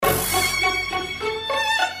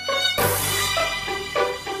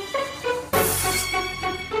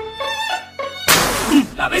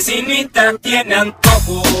vecinita tiene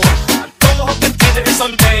antojo, antojo que quiere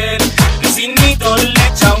resolver. El vecinito le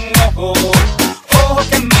echa un ojo, ojo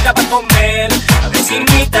que mira para comer. La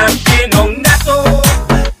vecinita tiene un gato,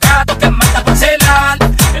 gato que mata por celar.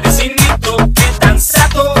 El vecinito que tan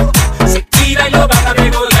sato, se tira y lo van a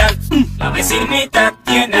degollar. La vecinita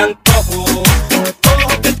tiene antojo,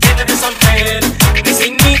 antojo que quiere resolver. El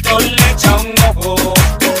vecinito le echa un ojo,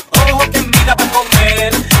 ojo que mira para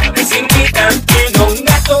comer. La vecinita tiene un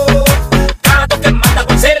gato, gato que mata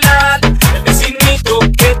por celar. El vecinito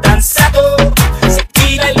que tan sato, se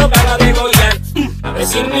tira y lo van a degollar. La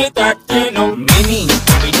vecinita tiene un mini,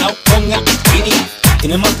 combinado con el bikini.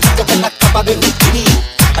 Tiene más rico que la capa de bikini.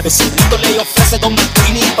 Al vecinito le ofrece dos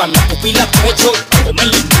martini, para la pupila pecho, para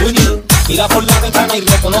comerle un mini. Mira por la ventana y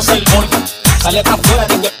reconoce el golpe. Sale para afuera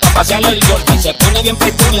de para pasearle el golpe. Se pone bien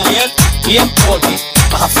petunia y él bien polvi,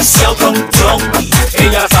 más aficiado con un zombie.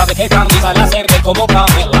 Ella sabe que camisa la sirve como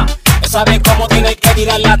Camela. Él sabe cómo tiene que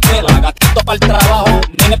tirar la tela. Gatito para el trabajo,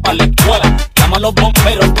 nene para la escuela. Llama a los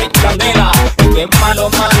bomberos de candela. Qué malo,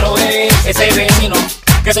 malo es ese vecino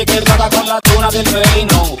que se queda con la tuna del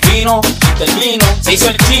reino. Vino, intervino, se hizo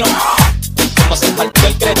el chino. Como se partió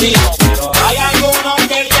el cretino. Pero hay algunos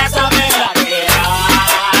que ya saben la que hay.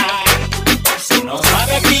 Si no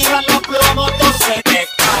sabes tirar los plomos, se te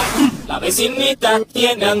cae. La vecinita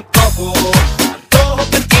tiene antojo, antojo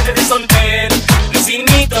que quiere resolver. El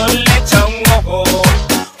vecinito le echa un ojo,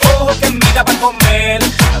 ojo que mira para comer.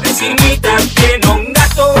 La vecinita tiene un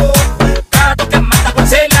gato, gato que mata por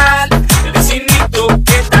celar. El vecinito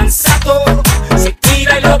que tan sato, se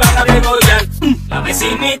tira y lo van a degollar. La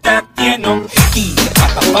vecinita tiene un Wiki,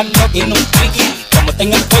 para taparlo tiene un triqui. Como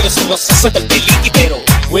tenga el pollo se lo suelta el peliqui. Pero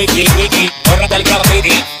wiki, wiki, bórrate el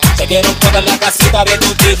graffiti. Se dieron toda la casita de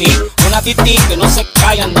tu titi. Una titi que no se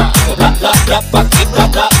calla nada. Bla, bla, bla, pa' aquí, bla,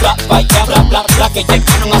 bla, bla, pa' allá, bla, bla, bla, que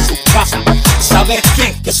llegaron a su casa. ¿Sabes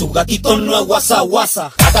qué? Que su gatito no es guasa,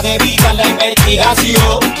 guasa. Trata de evitar la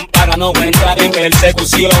investigación para no entrar en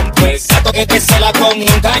persecución. Pues gato que te cela con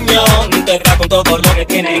un cañón, te da con todo lo que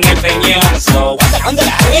tiene en el peñón. So, anda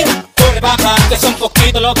la arena, corre baja, que son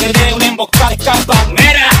poquitos los que de una emboscada escapa.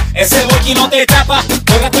 Mira, ese boqui no te tapa,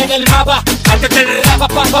 córrate en el mapa, antes te rapa,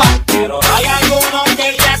 papá. Pero hay algunos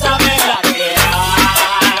que ya saben la que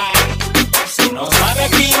hay. Si no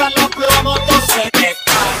sabes tirar los plomos, se te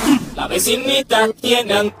cae. La vecinita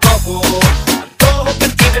tiene antojo, antojo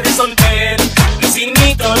que quiere resolver. El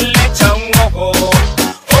vecinito le echa un ojo,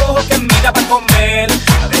 ojo que mira para comer.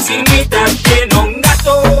 La vecinita tiene un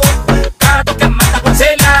gato, gato que mata por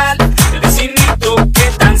celar. El vecinito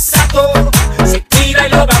que tan sato, se tira y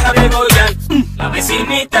lo van a degollar. La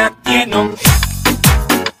vecinita tiene un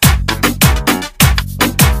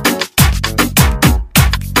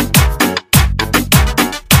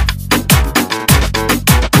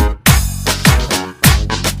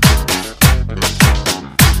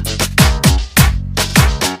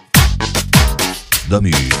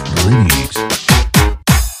Damy Remix.